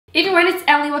Hey everyone, it's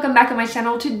Emily. Welcome back on my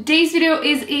channel. Today's video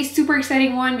is a super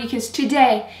exciting one because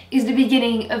today is the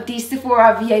beginning of the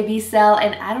Sephora VIB sale,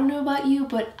 and I don't know about you,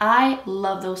 but I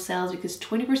love those sales because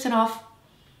 20% off,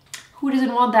 who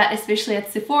doesn't want that, especially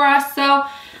at Sephora? So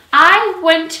I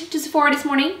went to Sephora this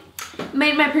morning,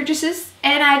 made my purchases,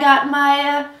 and I got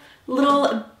my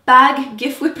little bag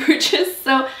gift with purchase.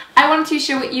 So I wanted to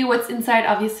share with you what's inside.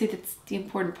 Obviously that's the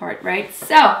important part, right?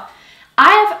 So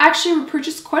I have actually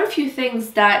purchased quite a few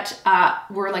things that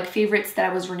were like favorites that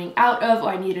I was running out of or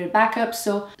I needed a backup.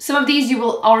 So some of these you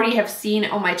will already have seen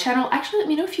on my channel. Actually, let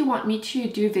me know if you want me to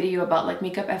do a video about like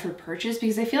makeup after purchase,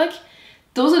 because I feel like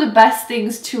those are the best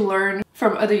things to learn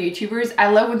from other YouTubers. I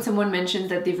love when someone mentions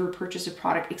that they've repurchased a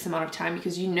product X amount of time,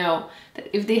 because you know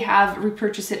that if they have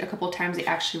repurchased it a couple of times, they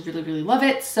actually really love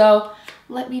it. So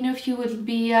let me know if you would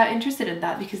be interested in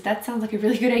that, because that sounds like a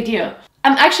really good idea.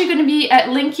 I'm actually going to be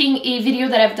linking a video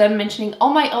that I've done mentioning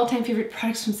all my all-time favorite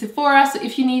products from Sephora. So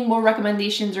if you need more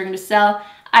recommendations during the sale,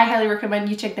 I highly recommend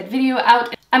you check that video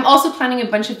out. I'm also planning a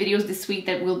bunch of videos this week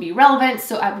that will be relevant,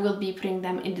 so I will be putting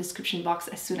them in the description box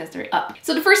as soon as they're up.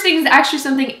 So the first thing is actually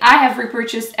something I have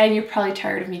repurchased, and you're probably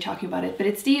tired of me talking about it, but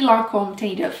it's the Lancôme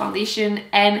Teint foundation,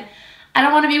 and I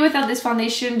don't want to be without this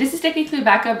foundation. This is technically a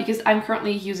backup because I'm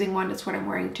currently using one. That's what I'm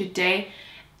wearing today,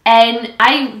 and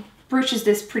I purchased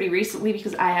this pretty recently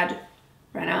because I had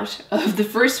run out of the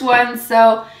first one.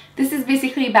 So this is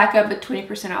basically a backup, but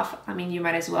 20% off. I mean, you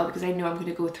might as well, because I know I'm going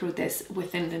to go through this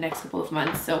within the next couple of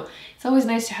months. So it's always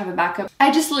nice to have a backup.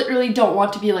 I just literally don't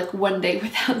want to be like one day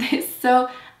without this. So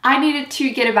I needed to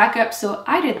get a backup, so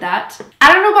I did that.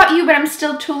 I don't know about you, but I'm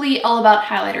still totally all about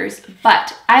highlighters.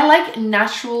 But I like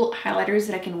natural highlighters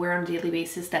that I can wear on a daily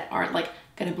basis that aren't like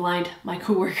gonna blind my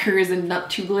coworkers and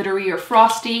not too glittery or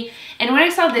frosty. And when I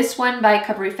saw this one by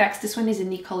CoverFX, this one is in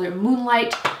the color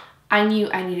Moonlight, I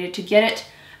knew I needed to get it.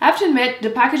 I have to admit,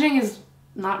 the packaging is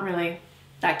not really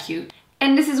that cute.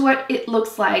 And this is what it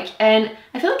looks like. And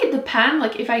I feel like at the pan,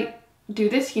 like if I do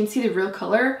this, you can see the real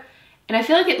color. And I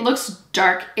feel like it looks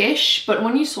dark-ish, but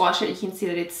when you swatch it, you can see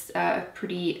that it's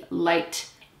pretty light.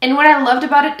 And what I loved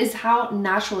about it is how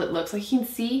natural it looks. Like you can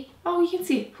see, oh, you can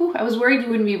see, whew, I was worried you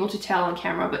wouldn't be able to tell on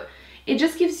camera, but it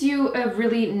just gives you a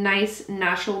really nice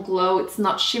natural glow. It's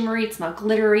not shimmery, it's not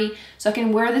glittery, so I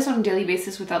can wear this on a daily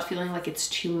basis without feeling like it's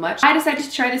too much. I decided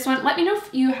to try this one. Let me know if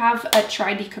you have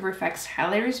tried the CoverFX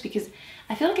highlighters, because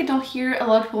I feel like I don't hear a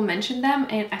lot of people mention them,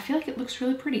 and I feel like it looks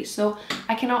really pretty. So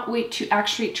I cannot wait to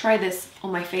actually try this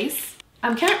on my face.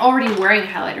 I'm kind of already wearing a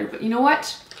highlighter, but you know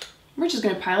what? We're just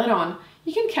gonna pile it on.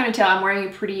 You can kind of tell I'm wearing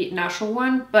a pretty natural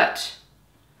one, but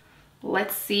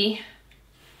let's see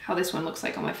how this one looks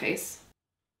like on my face.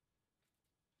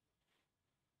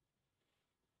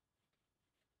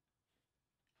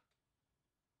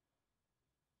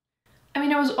 I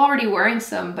mean, I was already wearing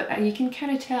some, but you can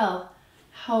kind of tell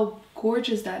how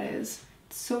gorgeous that is.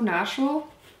 It's so natural,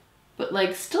 but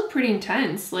like still pretty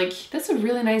intense. Like that's a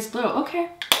really nice glow.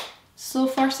 Okay, so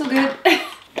far so good.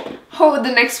 Oh,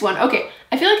 the next one. Okay,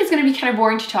 I feel like it's gonna be kind of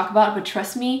boring to talk about, but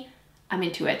trust me, I'm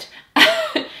into it.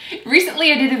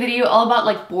 Recently I did a video all about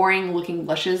like boring looking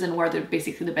blushes and why they're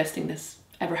basically the best thing that's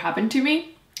ever happened to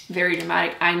me. Very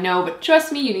dramatic, I know, but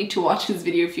trust me, you need to watch this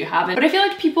video if you haven't. But I feel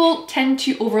like people tend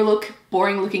to overlook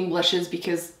boring looking blushes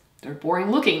because they're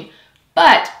boring looking.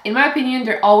 But in my opinion,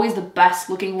 they're always the best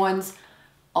looking ones,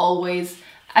 always.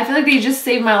 I feel like they just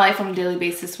save my life on a daily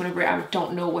basis whenever I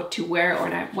don't know what to wear or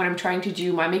when I'm trying to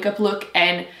do my makeup look.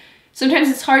 And sometimes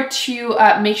it's hard to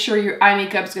make sure your eye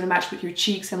makeup is going to match with your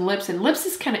cheeks and lips. And lips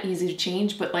is kind of easy to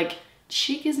change, but like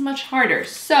cheek is much harder.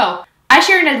 So I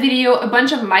shared in that video a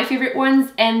bunch of my favorite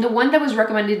ones, and the one that was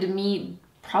recommended to me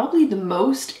probably the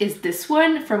most is this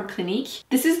one from Clinique.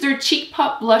 This is their Cheek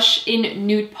Pop Blush in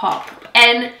Nude Pop.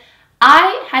 And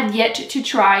I had yet to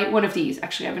try one of these.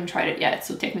 Actually, I haven't tried it yet,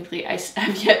 so technically I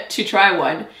have yet to try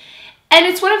one. And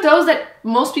it's one of those that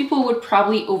most people would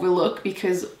probably overlook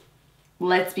because,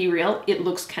 let's be real, it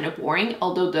looks kind of boring,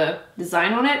 although the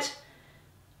design on it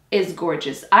is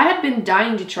gorgeous. I had been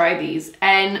dying to try these,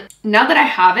 and now that I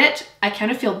have it, I kind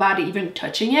of feel bad even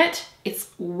touching it. It's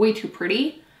way too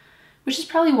pretty, which is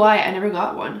probably why I never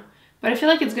got one. But I feel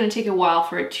like it's gonna take a while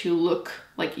for it to look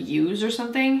like used or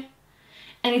something.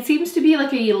 And it seems to be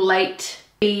like a light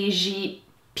beigey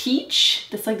peach.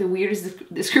 That's like the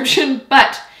weirdest description,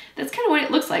 but that's kind of what it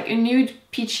looks like. A nude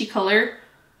peachy color,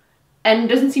 and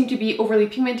doesn't seem to be overly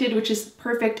pigmented, which is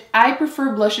perfect. I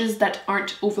prefer blushes that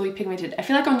aren't overly pigmented. I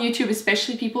feel like on YouTube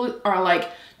especially, people are like,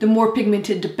 the more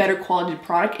pigmented, the better quality the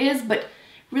product is, but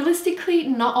realistically,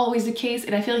 not always the case.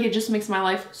 And I feel like it just makes my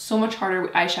life so much harder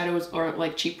with eyeshadows or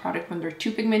like cheap product when they're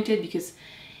too pigmented, because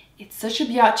it's such a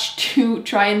biatch to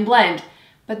try and blend.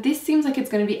 But this seems like it's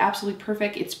going to be absolutely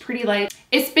perfect. It's pretty light,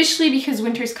 especially because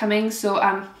winter's coming.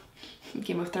 So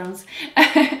Game of Thrones.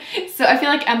 So I feel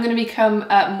like I'm going to become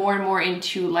more and more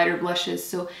into lighter blushes.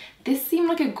 So this seemed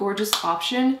like a gorgeous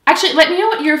option. Actually, let me know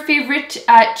what your favorite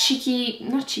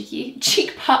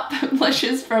cheek pop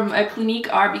blushes from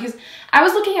Clinique are, because I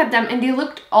was looking at them and they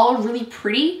looked all really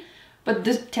pretty, but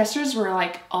the testers were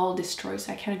like all destroyed,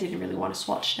 so I kind of didn't really want to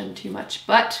swatch them too much.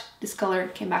 But this color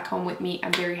came back home with me.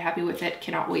 I'm very happy with it.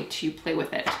 Cannot wait to play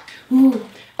with it. Ooh.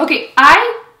 Okay,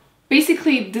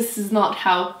 basically, this is not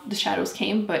how the shadows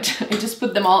came, but I just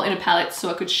put them all in a palette so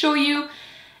I could show you.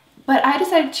 But I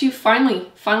decided to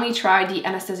finally try the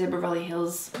Anastasia Beverly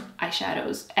Hills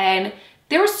eyeshadows. And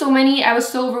there were so many, I was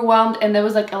so overwhelmed, and there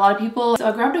was like a lot of people. So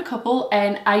I grabbed a couple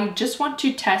and I just want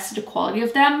to test the quality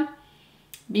of them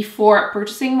before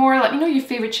purchasing more. Let me know your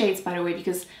favorite shades, by the way,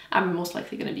 because I'm most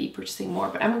likely going to be purchasing more.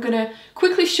 But I'm going to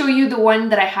quickly show you the one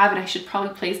that I have, and I should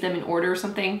probably place them in order or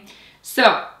something.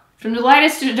 So, from the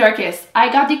lightest to the darkest,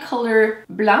 I got the color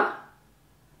Blanc,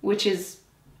 which is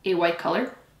a white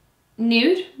color.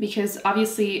 Nude, because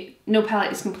obviously no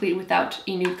palette is complete without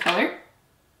a nude color.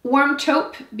 Warm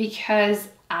Taupe, because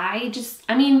I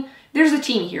mean, there's a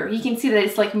theme here. You can see that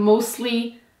it's like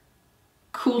mostly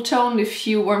cool tone with a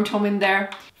few warm tone in there.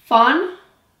 Fawn,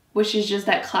 which is just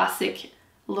that classic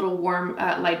little warm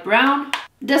light brown.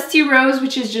 Dusty Rose,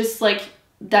 which is just like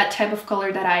that type of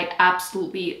color that I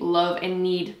absolutely love and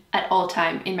need at all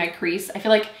time in my crease. I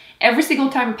feel like every single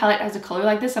time a palette has a color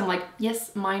like this, I'm like,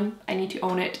 yes, mine, I need to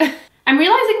own it. I'm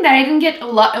realizing that I didn't get a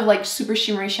lot of like super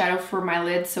shimmery shadow for my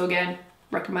lid, so again,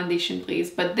 recommendation please.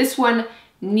 But this one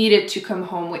needed to come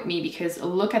home with me because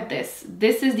look at this.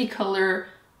 This is the color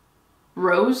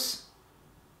Rose.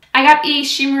 I got a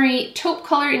shimmery taupe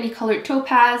color in the color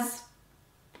Topaz.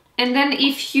 And then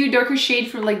a few darker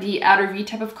shade for like the outer V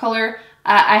type of color.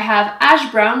 I have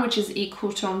Ash Brown, which is a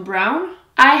cool tone brown.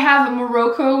 I have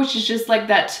Morocco, which is just like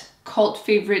that cult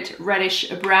favorite reddish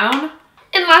brown.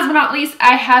 And last but not least,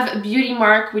 I have Beauty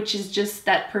Mark, which is just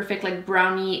that perfect like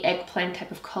brownie eggplant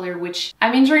type of color, which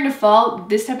I mean during the fall,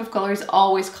 this type of color is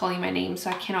always calling my name, so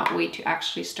I cannot wait to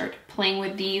actually start playing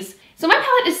with these. So my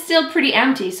palette is still pretty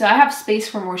empty, so I have space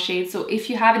for more shades. So if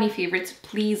you have any favorites,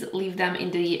 please leave them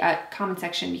in the comment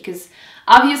section, because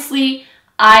obviously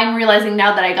I'm realizing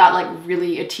now that I got like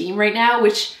really a team right now,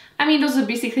 which I mean, those are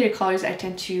basically the colors I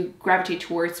tend to gravitate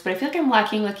towards, but I feel like I'm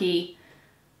lacking like a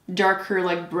darker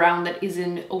like brown that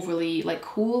isn't overly like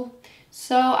cool.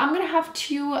 So I'm gonna have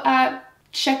to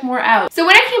check more out. So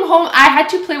when I came home, I had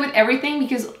to play with everything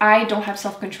because I don't have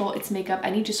self-control. It's makeup. I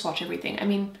need to swatch everything. I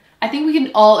mean, I think we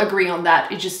can all agree on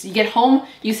that. It's just, you get home,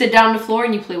 you sit down on the floor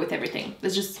and you play with everything.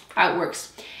 That's just how it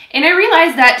works. And I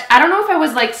realized that, I don't know if I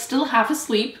was like still half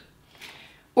asleep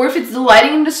or if it's the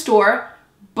lighting in the store,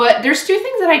 but there's two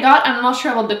things that I got and I'm not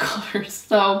sure about the colors.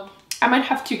 So I might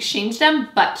have to exchange them,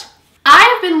 but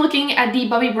I've been looking at the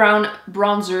Bobbi Brown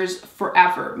bronzers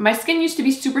forever. My skin used to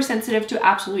be super sensitive to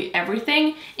absolutely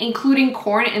everything, including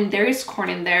corn, and there is corn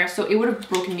in there, so it would have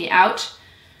broken me out.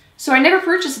 So I never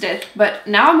purchased it, but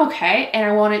now I'm okay, and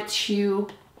I wanted to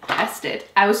test it.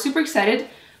 I was super excited,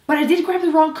 but I did grab the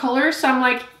wrong color, so I'm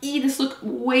like, this looks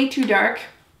way too dark.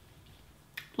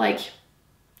 Like,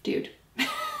 dude.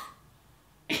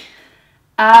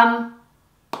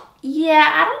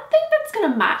 Yeah, I don't think that's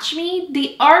gonna match me.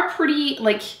 They are pretty,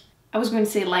 like, I was going to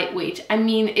say lightweight. I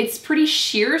mean, it's pretty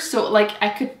sheer, so like I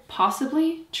could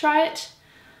possibly try it.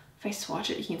 If I swatch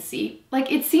it, you can see.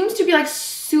 Like, it seems to be like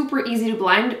super easy to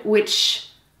blend, which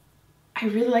I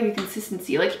really like the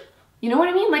consistency. Like, you know what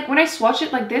I mean? Like when I swatch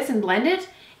it like this and blend it,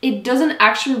 it doesn't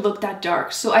actually look that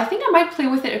dark. So I think I might play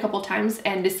with it a couple times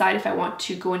and decide if I want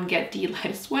to go and get the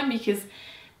lightest one, because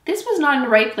this was not in the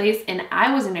right place and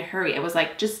I was in a hurry. I was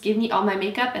like, just give me all my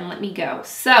makeup and let me go.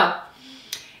 So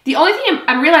the only thing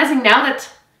I'm realizing now that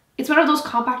it's one of those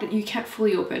compact that you can't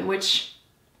fully open, which,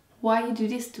 why you do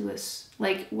this to us?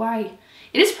 Like, why?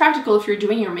 It is practical if you're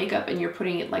doing your makeup and you're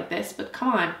putting it like this, but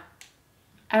come on.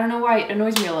 I don't know why, it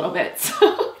annoys me a little bit.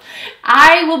 So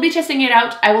I will be testing it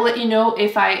out. I will let you know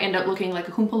if I end up looking like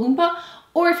a Oompa Loompa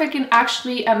or if I can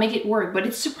actually make it work. But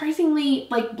it's surprisingly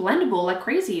like blendable like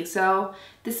crazy. So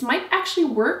this might actually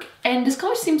work. And this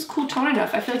color seems cool tone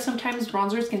enough. I feel like sometimes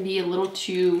bronzers can be a little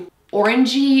too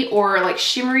orangey or like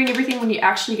shimmery and everything when you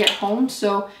actually get home.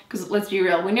 So, because let's be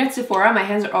real, when you're at Sephora, my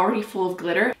hands are already full of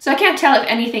glitter. So I can't tell if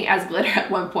anything has glitter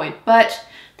at one point, but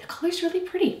the color's really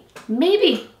pretty.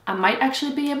 Maybe I might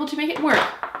actually be able to make it work.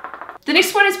 The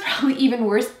next one is probably even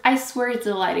worse. I swear it's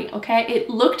the lighting, okay? It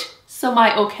looked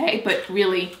semi-okay, but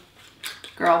really,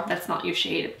 girl, that's not your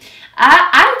shade.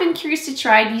 I've been curious to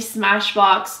try the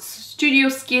Smashbox Studio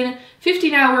Skin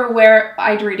 15-Hour Wear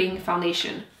Hydrating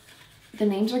Foundation. The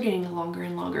names are getting longer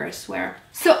and longer, I swear.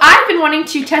 So I've been wanting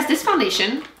to test this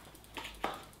foundation.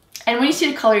 And when you see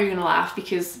the color, you're gonna laugh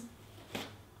because,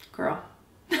 girl,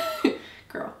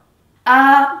 girl.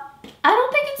 I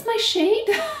don't think it's my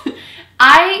shade.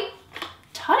 I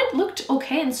thought it looked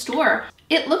okay in store.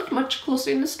 It looked much closer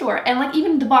in the store. And like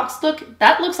even the box look,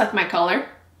 that looks like my color,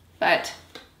 but.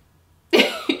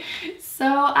 So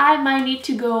I might need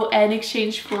to go and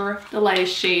exchange for the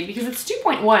lightest shade because it's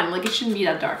 2.1, like it shouldn't be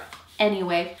that dark.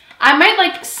 Anyway, I might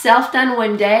like self-tan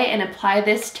one day and apply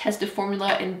this, test the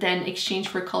formula, and then exchange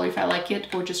for a color if I like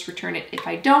it, or just return it if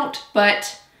I don't.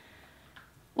 But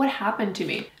what happened to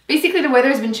me? Basically, the weather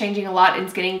has been changing a lot and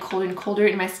it's getting colder and colder,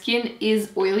 and my skin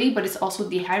is oily, but it's also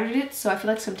dehydrated. So I feel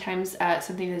like sometimes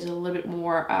something that's a little bit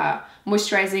more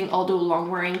moisturizing, although long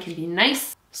wearing, can be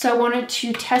nice. So I wanted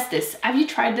to test this. Have you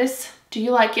tried this? Do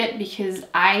you like it? Because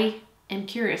I am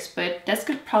curious, but that's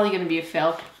probably gonna be a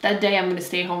fail. That day I'm gonna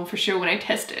stay home for sure when I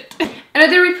test it.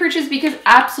 Another repurchase, because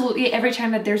absolutely every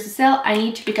time that there's a sale, I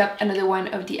need to pick up another one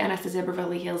of the Anastasia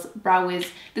Beverly Hills Brow Wiz.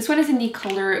 This one is in the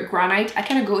color Granite. I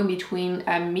kind of go in between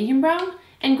medium brown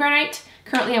and Granite.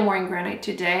 Currently I'm wearing Granite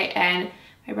today and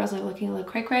my brows are looking a little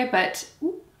cray-cray, but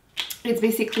it's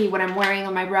basically what I'm wearing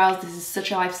on my brows. This is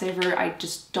such a lifesaver. I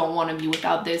just don't want to be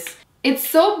without this. It's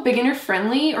so beginner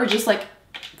friendly, or just like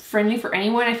friendly for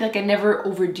anyone. I feel like I never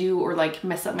overdo or like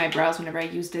mess up my brows whenever I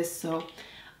use this, so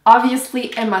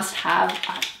obviously a must-have.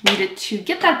 I needed to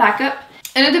get that backup.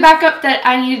 Another backup that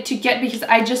I needed to get, because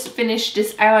I just finished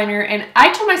this eyeliner and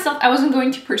I told myself I wasn't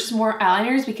going to purchase more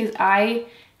eyeliners because I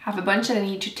have a bunch that I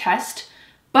need to test,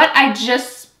 but I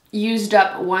just used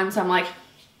up one, so I'm like,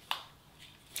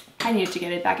 I needed to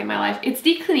get it back in my life. It's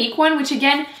the Clinique one, which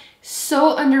again,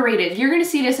 so underrated. You're gonna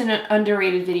see this in an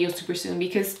underrated video super soon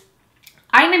because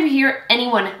I never hear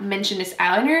anyone mention this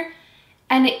eyeliner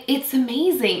and it's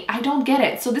amazing. I don't get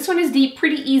it. So this one is the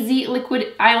Pretty Easy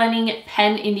Liquid Eyelining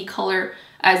Pen in the color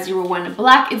 01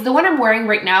 Black. It's the one I'm wearing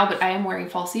right now, but I am wearing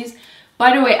falsies.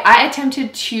 By the way, I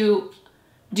attempted to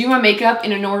do my makeup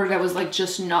in an order that was like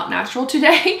just not natural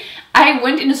today. I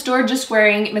went in the store just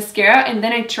wearing mascara, and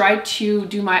then I tried to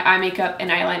do my eye makeup and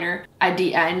eyeliner at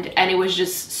the end, and it was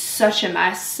just such a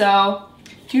mess. So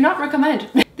do not recommend.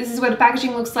 This is what the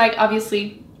packaging looks like.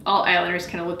 Obviously all eyeliners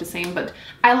kind of look the same, but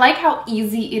I like how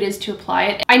easy it is to apply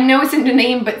it. I know it's in the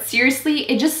name, but seriously,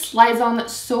 it just slides on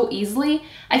so easily.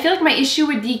 I feel like my issue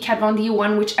with the Kat Von D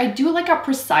one, which I do like how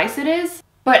precise it is,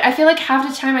 but I feel like half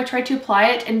the time I try to apply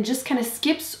it and it just kind of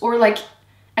skips, or like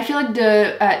I feel like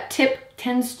the tip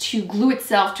tends to glue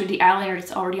itself to the eyeliner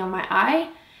that's already on my eye,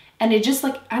 and it just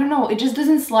like, I don't know, it just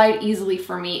doesn't slide easily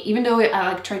for me. Even though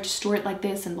I like tried to store it like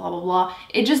this and blah blah blah,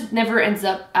 it just never ends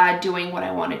up doing what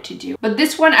I want it to do. But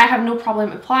this one, I have no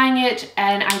problem applying it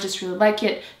and I just really like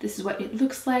it. This is what it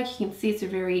looks like. You can see it's a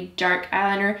very dark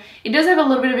eyeliner. It does have a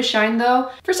little bit of a shine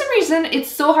though. For some reason,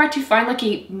 it's so hard to find like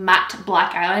a matte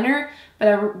black eyeliner, but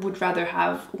I would rather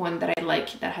have one that I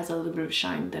like that has a little bit of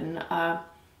shine than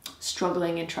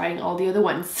struggling and trying all the other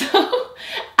ones. So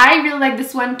I really like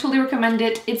this one, totally recommend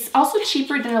it. It's also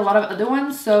cheaper than a lot of other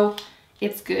ones, so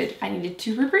it's good. I needed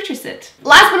to repurchase it.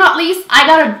 Last but not least, I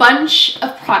got a bunch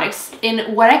of products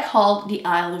in what I call the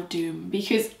aisle of doom,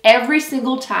 because every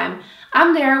single time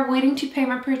I'm there waiting to pay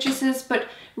my purchases, but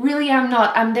really I'm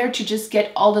not. I'm there to just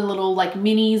get all the little like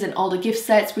minis and all the gift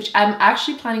sets, which I'm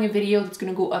actually planning a video that's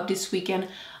gonna go up this weekend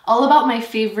all about my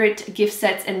favorite gift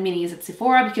sets and minis at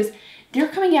Sephora, because they're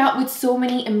coming out with so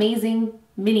many amazing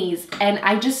minis and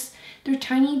they're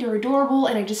tiny, they're adorable,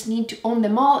 and I just need to own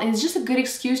them all. And it's just a good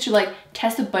excuse to like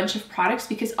test a bunch of products,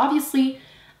 because obviously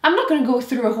I'm not gonna go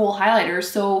through a whole highlighter,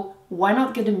 so why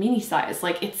not get a mini size?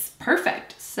 Like, it's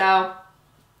perfect. So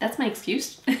that's my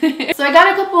excuse. So I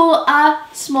got a couple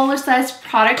smaller sized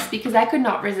products because I could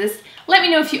not resist. Let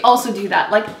me know if you also do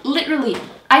that. Like literally,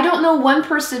 I don't know one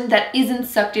person that isn't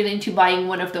sucked into buying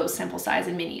one of those sample size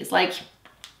and minis. Like,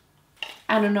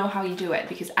 I don't know how you do it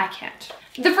because I can't.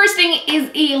 The first thing is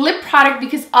a lip product,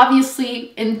 because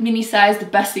obviously in mini size, the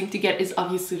best thing to get is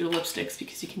obviously the lipsticks,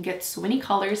 because you can get so many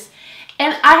colors.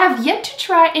 And I have yet to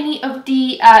try any of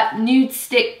the Nude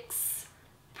Sticks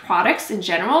products in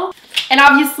general. And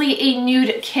obviously a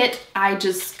nude kit, I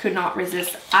just could not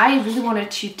resist. I really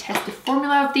wanted to test the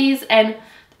formula of these, and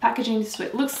the packaging, this is what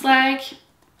it looks like. Oh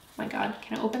my God,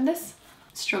 can I open this?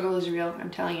 Struggle is real, I'm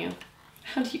telling you.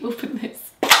 How do you open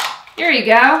this? There you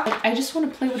go. I just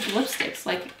want to play with the lipsticks.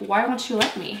 Like, why won't you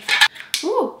let me?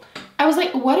 Ooh, I was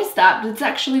like, what is that? But it's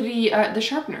actually the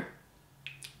sharpener.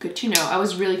 Good to know. I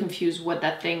was really confused what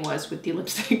that thing was with the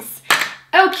lipsticks.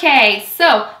 Okay,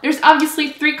 so there's obviously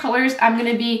 3 colors. I'm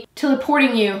gonna be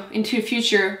teleporting you into a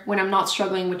future when I'm not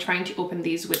struggling with trying to open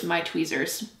these with my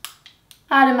tweezers.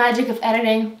 Ah, the magic of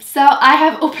editing. So I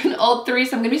have opened all 3,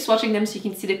 so I'm gonna be swatching them so you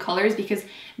can see the colors because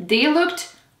they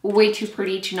looked way too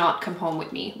pretty to not come home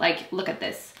with me. Like, look at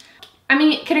this. I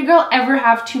mean, can a girl ever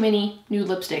have too many nude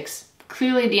lipsticks?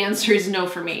 Clearly the answer is no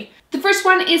for me. The first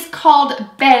one is called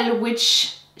Belle,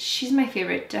 which she's my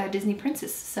favorite Disney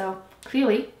princess, so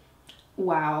clearly.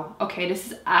 Wow, okay,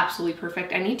 this is absolutely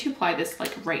perfect. I need to apply this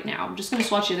like right now. I'm just gonna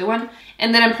swatch the other one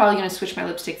and then I'm probably gonna switch my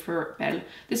lipstick for Belle.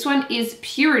 This one is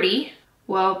Purity.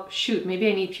 Well, shoot, maybe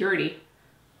I need Purity.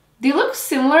 They look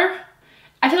similar.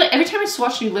 I feel like every time I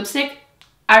swatch new lipstick,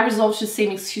 I resort to the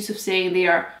same excuse of saying they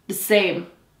are the same,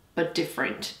 but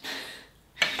different.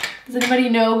 Does anybody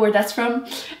know where that's from?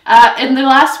 And the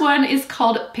last one is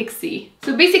called Pixie.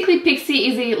 So basically Pixie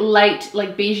is a light,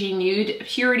 like beigey nude.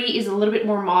 Purity is a little bit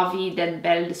more mauve-y than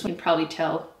Belle. This one you can probably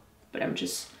tell, but I'm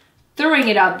just throwing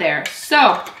it out there.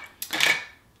 So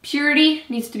Purity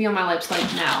needs to be on my lips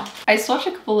like now. I swatched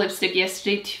a couple lipstick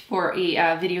yesterday for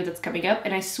a video that's coming up,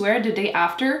 and I swear the day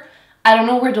after, I don't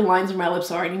know where the lines on my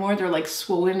lips are anymore. They're like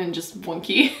swollen and just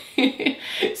wonky.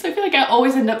 So I feel like I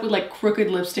always end up with like crooked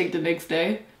lipstick the next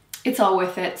day. It's all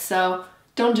worth it, so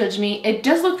don't judge me. It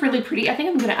does look really pretty. I think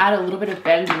I'm gonna add a little bit of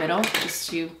Belle in the middle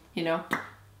just to, you know,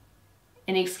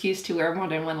 an excuse to wear more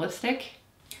than one lipstick.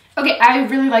 Okay, I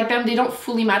really like them. They don't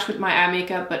fully match with my eye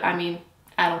makeup, but I mean,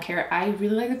 I don't care. I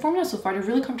really like the formula so far. They're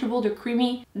really comfortable, they're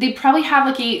creamy. They probably have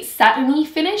like a satiny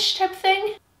finish type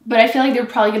thing, but I feel like they're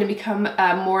probably gonna become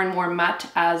more and more matte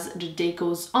as the day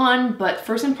goes on. But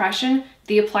first impression,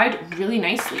 they applied really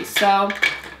nicely. So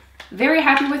very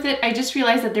happy with it. I just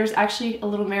realized that there's actually a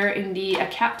little mirror in the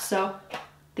cap, so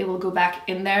they will go back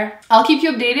in there. I'll keep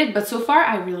you updated, but so far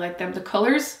I really like them. The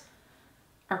colors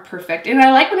are perfect. And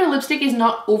I like when a lipstick is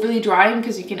not overly drying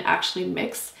because you can actually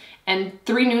mix. And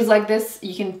 3 nudes like this,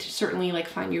 you can certainly like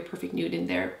find your perfect nude in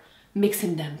there,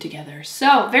 mixing them together.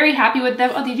 So very happy with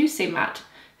them. Oh, they do say matte.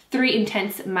 3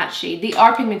 intense matte shade. They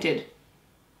are pigmented.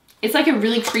 It's like a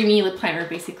really creamy lip liner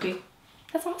basically.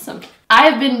 That's awesome. I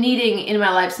have been needing in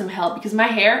my life some help because my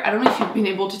hair, I don't know if you've been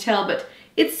able to tell, but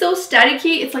it's so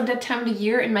staticky. It's like that time of the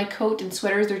year, and my coat and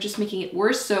sweaters, they're just making it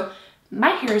worse. So my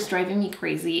hair is driving me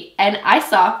crazy. And I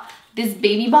saw this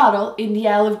baby bottle in the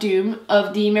aisle of doom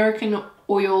of the American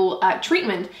Oil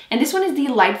treatment. And this one is the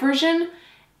light version.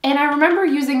 And I remember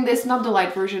using this, not the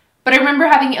light version, but I remember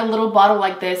having a little bottle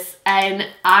like this and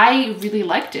I really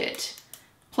liked it.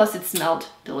 Plus it smelled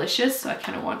delicious. So I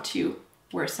kind of want to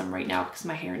wear some right now because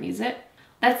my hair needs it.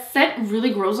 That scent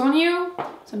really grows on you,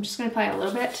 so I'm just gonna apply a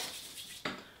little bit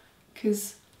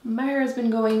because my hair has been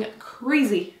going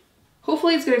crazy.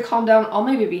 Hopefully it's gonna calm down all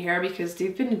my baby hair because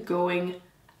they've been going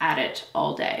at it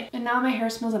all day. And now my hair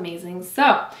smells amazing.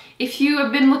 So if you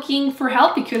have been looking for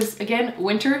help, because again,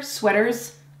 winter,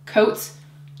 sweaters, coats,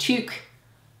 toque,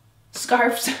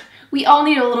 scarves, we all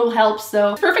need a little help.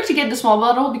 So it's perfect to get the small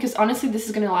bottle because honestly, this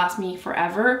is gonna last me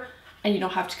forever. And you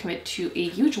don't have to commit to a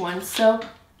huge one. So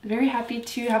very happy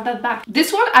to have that back.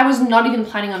 This one I was not even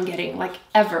planning on getting, like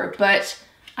ever, but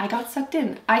I got sucked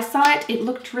in. I saw it, it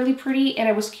looked really pretty, and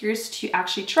I was curious to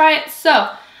actually try it.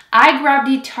 So I grabbed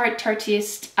the Tarte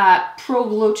Tartiste Pro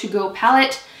Glow To Go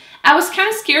palette. I was kind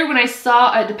of scared when I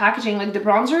saw the packaging, like the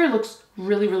bronzer looks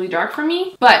really, really dark for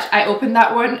me, but I opened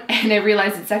that one and I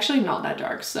realized it's actually not that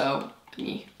dark. So let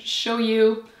me just show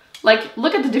you, like,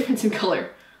 look at the difference in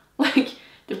color. Like,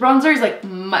 the bronzer is like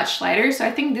much lighter, so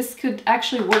I think this could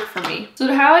actually work for me. So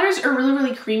the highlighters are really,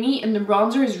 really creamy and the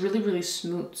bronzer is really, really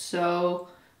smooth. So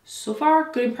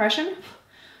far, good impression.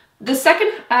 The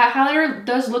second highlighter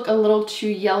does look a little too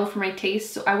yellow for my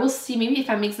taste, so I will see maybe if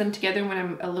I mix them together when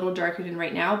I'm a little darker than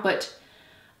right now, but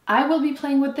I will be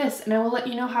playing with this and I will let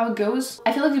you know how it goes.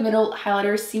 I feel like the middle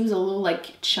highlighter seems a little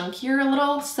like chunkier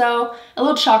a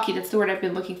little chalky, that's the word I've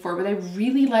been looking for, but I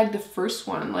really like the first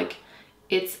one. Like,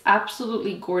 it's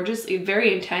absolutely gorgeous,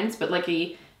 very intense, but like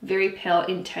a very pale,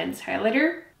 intense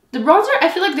highlighter. The bronzer, I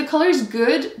feel like the color is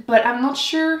good, but I'm not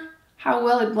sure how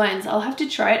well it blends. I'll have to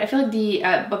try it. I feel like the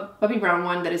Bobbi Brown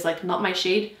one that is like not my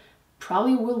shade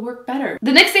probably will work better.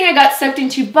 The next thing I got sucked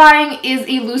into buying is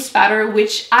a loose powder,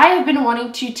 which I have been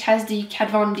wanting to test the Kat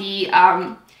Von D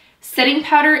setting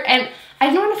powder, and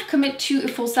I don't want to commit to a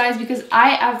full size because I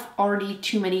have already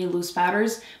too many loose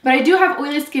powders, but I do have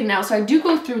oily skin now, so I do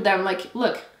go through them. Like,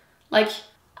 look, like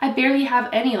I barely have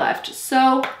any left.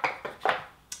 So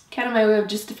kind of my way of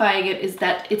justifying it is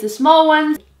that it's a small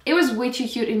one. It was way too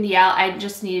cute in the aisle. I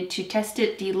just needed to test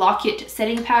it, the Lock It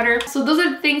setting powder. So those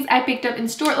are the things I picked up in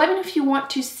store. Let me know if you want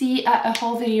to see a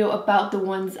haul video about the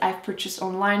ones I've purchased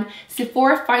online.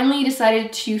 Sephora finally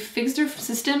decided to fix their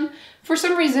system. For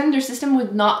some reason, their system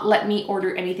would not let me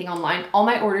order anything online. All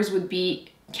my orders would be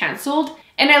canceled,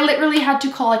 and I literally had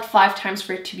to call like 5 times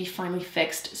for it to be finally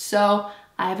fixed. So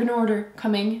I have an order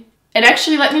coming. And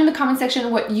actually let me know in the comment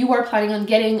section what you are planning on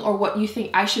getting or what you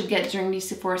think I should get during the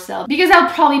Sephora sale, because I'll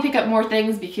probably pick up more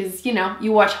things because, you know,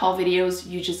 you watch haul videos,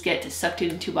 you just get sucked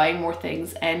into buying more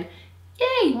things, and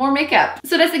yay, more makeup.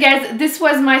 So that's it, guys. This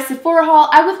was my Sephora haul.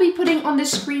 I will be putting on the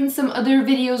screen some other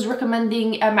videos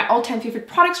recommending my all-time favorite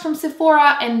products from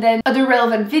Sephora, and then other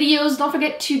relevant videos. Don't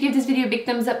forget to give this video a big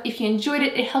thumbs up if you enjoyed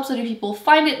it. It helps other people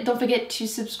find it. Don't forget to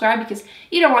subscribe because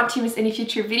you don't want to miss any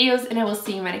future videos, and I will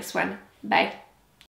see you in my next one. Bye.